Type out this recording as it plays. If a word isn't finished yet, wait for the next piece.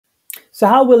So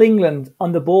how will England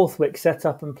under Borthwick set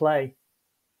up and play?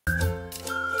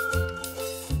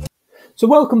 So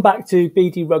welcome back to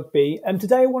BD Rugby, and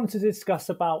today I wanted to discuss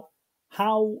about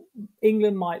how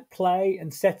England might play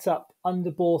and set up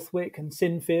under Borthwick and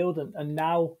Sinfield and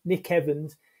now Nick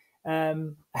Evans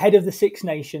ahead of the Six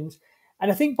Nations.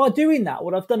 And I think by doing that,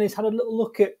 what I've done is had a little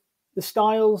look at the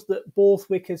styles that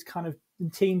Borthwick has kind of, the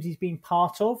teams he's been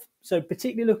part of. So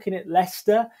particularly looking at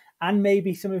Leicester and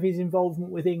maybe some of his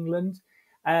involvement with England.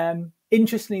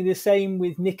 Interestingly, the same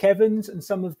with Nick Evans and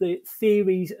some of the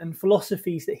theories and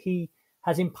philosophies that he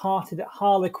has imparted at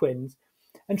Harlequins,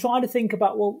 and trying to think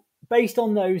about, well, based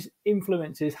on those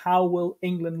influences, how will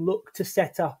England look to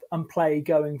set up and play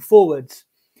going forwards?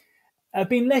 I've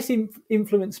been less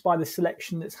influenced by the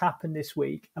selection that's happened this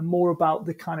week and more about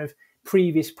the kind of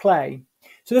previous play.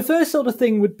 So the first sort of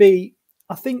thing would be,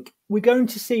 I think we're going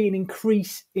to see an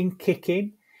increase in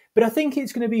kicking, but I think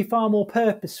it's going to be far more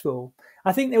purposeful.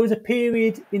 I think there was a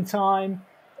period in time,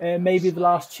 maybe the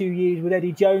last 2 years with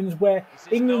Eddie Jones, where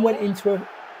England went into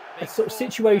a sort of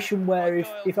situation where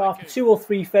if after 2 or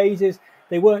 3 phases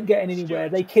they weren't getting anywhere,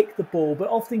 they kicked the ball, but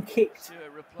often kicked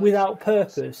without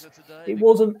purpose. It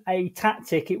wasn't a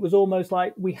tactic. It was almost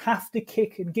like we have to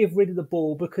kick and give rid of the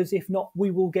ball because if not, we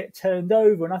will get turned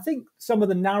over. And I think some of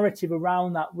the narrative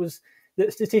around that was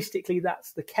that statistically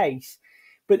that's the case.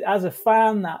 But as a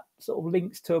fan, that sort of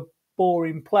links to a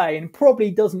boring play and probably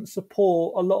doesn't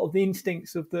support a lot of the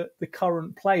instincts of the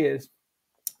current players.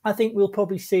 I think we'll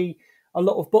probably see a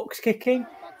lot of box kicking.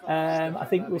 I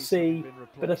think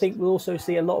we'll also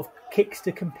see a lot of kicks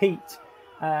to compete.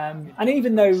 And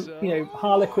even though,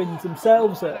 Harlequins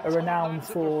themselves are renowned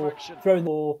for throwing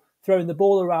the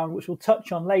ball around, which we'll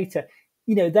touch on later,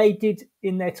 they did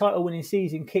in their title winning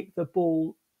season kick the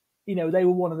ball. They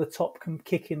were one of the top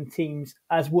kicking teams,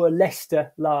 as were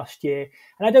Leicester last year.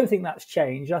 And I don't think that's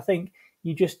changed. I think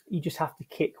you just have to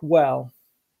kick well.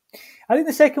 I think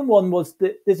the second one was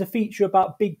that there's a feature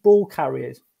about big ball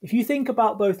carriers. If you think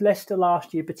about both Leicester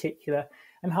last year in particular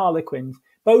and Harlequins,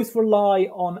 both rely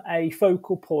on a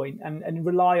focal point and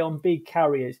rely on big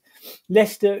carriers.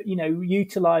 Leicester,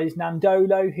 utilised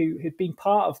Nandolo, who had been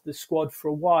part of the squad for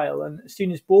a while. And as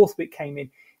soon as Borthwick came in,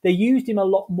 they used him a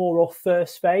lot more off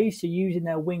first phase, so using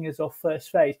their wingers off first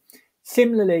phase.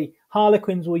 Similarly,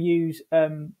 Harlequins will use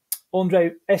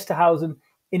Andre Esterhausen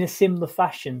in a similar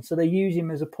fashion. So they use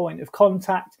him as a point of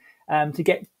contact to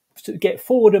get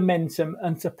forward momentum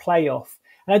and to play off.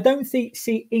 And I don't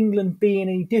see England being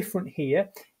any different here.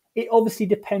 It obviously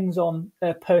depends on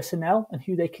personnel and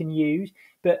who they can use.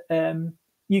 But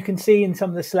you can see in some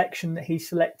of the selection that he's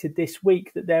selected this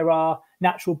week that there are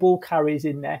natural ball carriers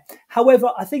in there.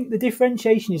 However, I think the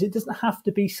differentiation is it doesn't have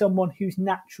to be someone who's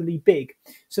naturally big.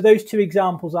 So those two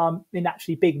examples are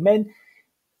naturally big men.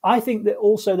 I think that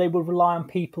also they will rely on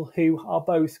people who are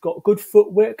both got good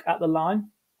footwork at the line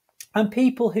and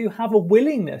people who have a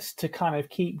willingness to kind of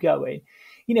keep going.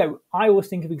 I always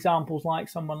think of examples like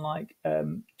someone like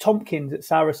Tompkins at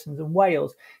Saracens and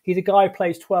Wales. He's a guy who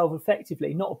plays 12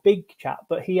 effectively, not a big chap,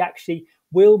 but he actually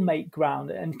will make ground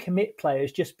and commit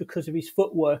players just because of his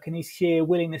footwork and his sheer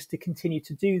willingness to continue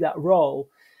to do that role.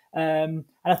 And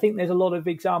I think there's a lot of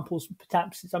examples,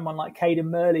 perhaps someone like Caden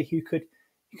Murley who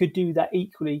could do that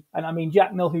equally. And I mean,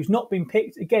 Jack Mill, who's not been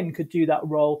picked, again, could do that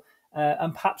role.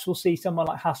 And perhaps we'll see someone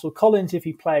like Hassel Collins, if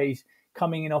he plays,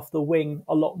 coming in off the wing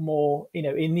a lot more,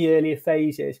 in the earlier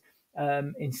phases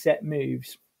in set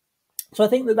moves. So I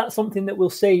think that that's something that we'll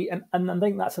see. And I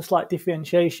think that's a slight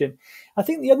differentiation. I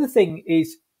think the other thing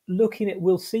is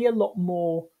we'll see a lot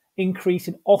more increase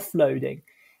in offloading.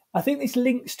 I think this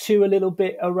links to a little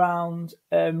bit around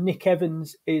Nick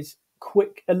Evans'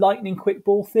 a lightning quick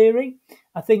ball theory.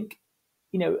 I think,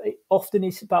 often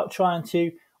it's about trying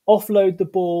to offload the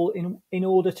ball in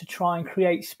order to try and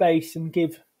create space and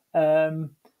give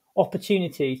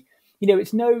opportunities.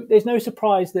 There's no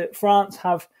surprise that France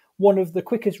have one of the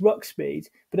quickest ruck speeds,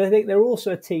 but I think they're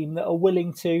also a team that are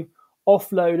willing to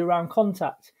offload around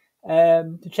contact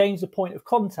to change the point of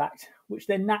contact, which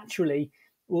then naturally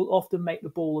will often make the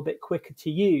ball a bit quicker to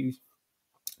use.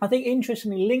 I think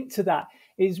interestingly linked to that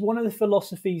is one of the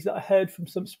philosophies that I heard from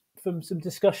some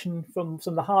discussion from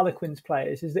some of the Harlequins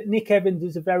players is that Nick Evans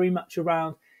is very much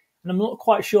around, and I'm not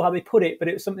quite sure how they put it, but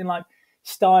it was something like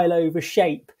style over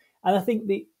shape. And I think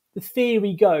the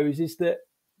theory goes is that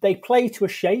they play to a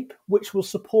shape which will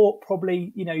support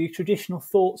probably, your traditional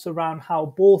thoughts around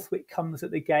how Borthwick comes at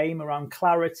the game, around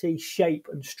clarity, shape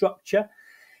and structure.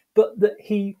 But that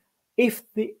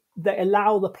they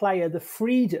allow the player the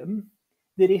freedom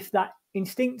that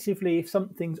if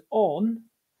something's on,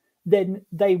 then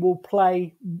they will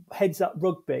play heads up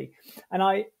rugby. And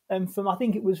I from, I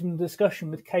think it was from the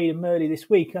discussion with Kade and Murley this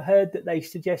week, I heard that they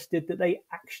suggested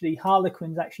that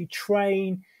Harlequins actually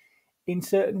train in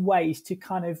certain ways to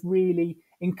kind of really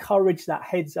encourage that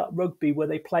heads-up rugby where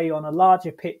they play on a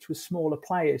larger pitch with smaller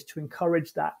players to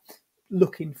encourage that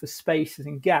looking for spaces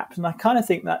and gaps. And I kind of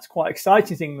think that's quite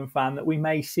exciting as an England fan, that we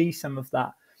may see some of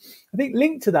that. I think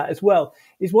linked to that as well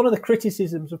is one of the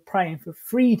criticisms of playing for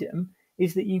freedom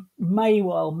is that you may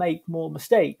well make more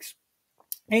mistakes.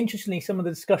 Interestingly, some of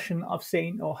the discussion I've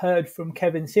seen or heard from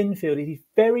Kevin Sinfield is he's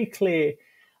very clear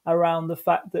around the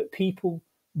fact that people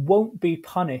won't be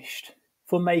punished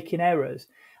for making errors.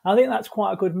 And I think that's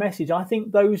quite a good message. I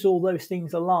think all those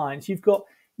things align. So you've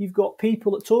got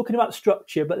people that are talking about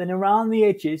structure, but then around the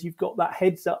edges, you've got that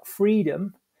heads up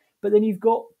freedom, but then you've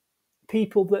got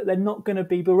people that they're not going to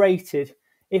be berated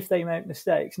if they make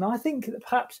mistakes. And I think that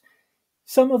perhaps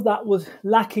some of that was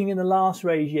lacking in the last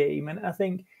regime. And I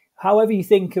think, however you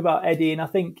think about Eddie, and I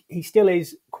think he still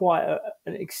is quite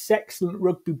an excellent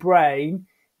rugby brain,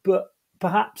 but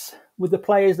perhaps with the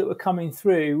players that were coming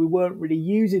through, we weren't really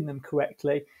using them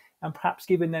correctly, and perhaps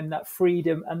giving them that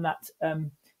freedom and that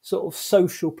sort of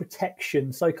social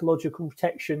protection, psychological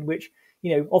protection, which,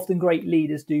 often great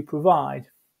leaders do provide.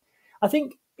 I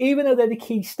think even though they're the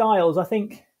key styles, I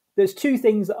think there's two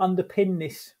things that underpin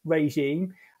this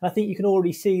regime. And I think you can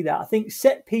already see that. I think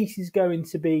set piece is going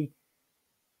to be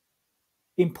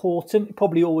important. It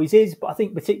probably always is, but I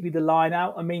think particularly the line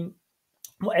out. I mean,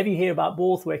 whatever you hear about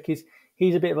Borthwick is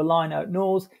he's a bit of a line out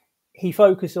nose. He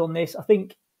focused on this. I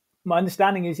think my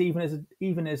understanding is even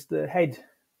as the head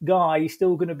guy, he's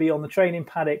still going to be on the training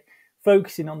paddock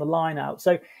focusing on the line out.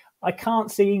 So I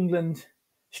can't see England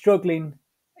struggling,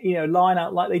 line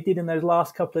out like they did in those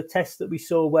last couple of tests that we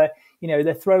saw where,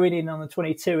 they're throwing in on the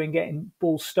 22 and getting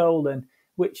balls stolen,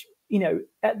 which,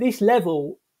 at this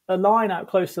level, a line out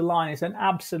close to the line is an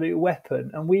absolute weapon.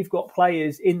 And we've got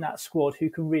players in that squad who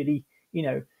can really,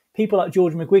 people like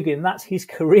George McGuigan, that's his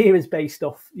career is based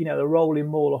off, the rolling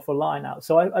maul off a line out.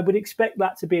 So I would expect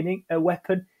that to be a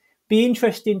weapon. Be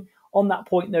interesting on that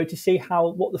point, though, to see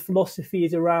what the philosophy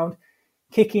is around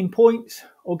kicking points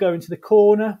or going to the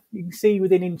corner. You can see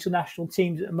within international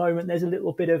teams at the moment, there's a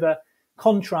little bit of a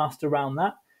contrast around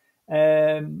that.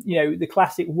 The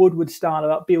classic Woodward style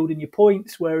about building your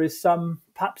points, whereas some,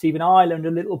 perhaps even Ireland, are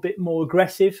a little bit more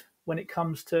aggressive when it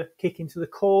comes to kicking to the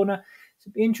corner. So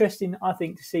it'd be interesting, I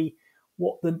think, to see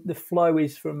what the flow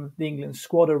is from the England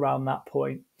squad around that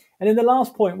point. And then the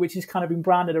last point, which has kind of been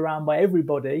branded around by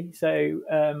everybody, so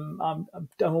I'm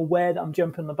aware that I'm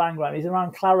jumping on the bandwagon, is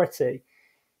around clarity.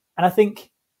 And I think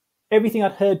everything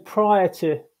I'd heard prior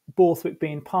to Borthwick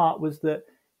being part was that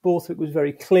Borthwick was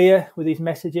very clear with his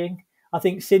messaging. I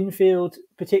think Sinfield,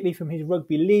 particularly from his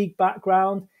rugby league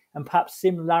background and perhaps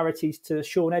similarities to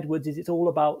Sean Edwards, is it's all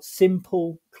about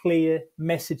simple, clear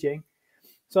messaging.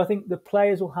 So I think the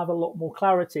players will have a lot more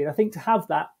clarity. And I think to have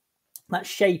that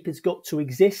shape has got to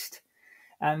exist.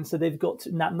 And so they've got to,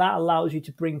 and that allows you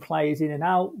to bring players in and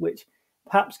out, which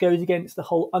perhaps goes against the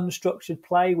whole unstructured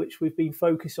play, which we've been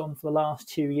focused on for the last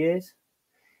 2 years.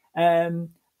 And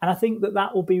I think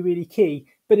that will be really key.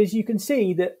 But as you can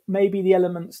see, that maybe the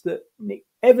elements that Nick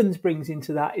Evans brings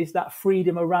into that is that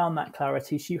freedom around that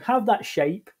clarity. So you have that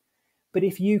shape, but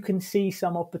if you can see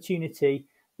some opportunity,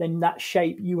 then that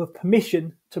shape, you have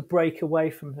permission to break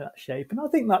away from that shape. And I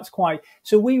think that's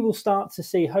so we will start to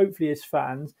see, hopefully as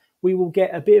fans, we will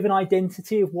get a bit of an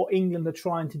identity of what England are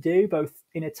trying to do, both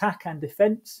in attack and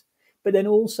defence. But then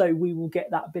also we will get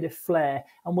that bit of flair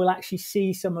and we'll actually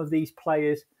see some of these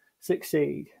players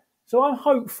succeed. So I'm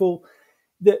hopeful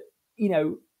that,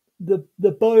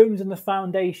 the bones and the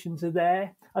foundations are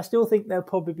there. I still think there'll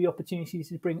probably be opportunities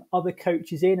to bring other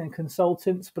coaches in and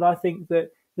consultants, but I think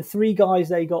that the three guys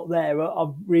they got there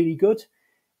are really good.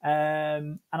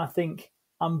 And I think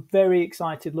I'm very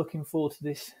excited, looking forward to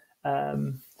this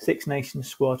Six Nations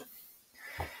squad.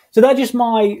 So that's just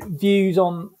my views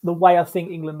on the way I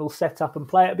think England will set up and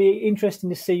play. It'll be interesting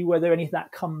to see whether any of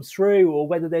that comes through or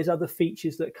whether there's other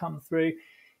features that come through.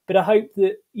 But I hope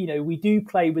that, we do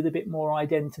play with a bit more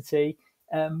identity,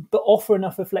 but offer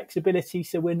enough of flexibility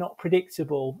so we're not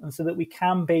predictable and so that we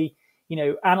can be,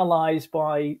 analysed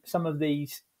by some of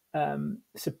these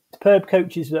superb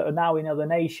coaches that are now in other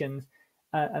nations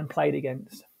and played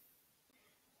against.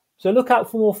 So look out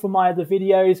for more from my other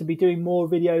videos. I'll be doing more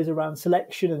videos around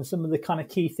selection and some of the kind of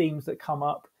key themes that come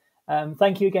up.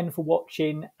 Thank you again for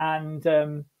watching, and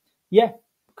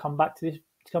come back to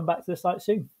the site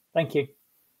soon. Thank you.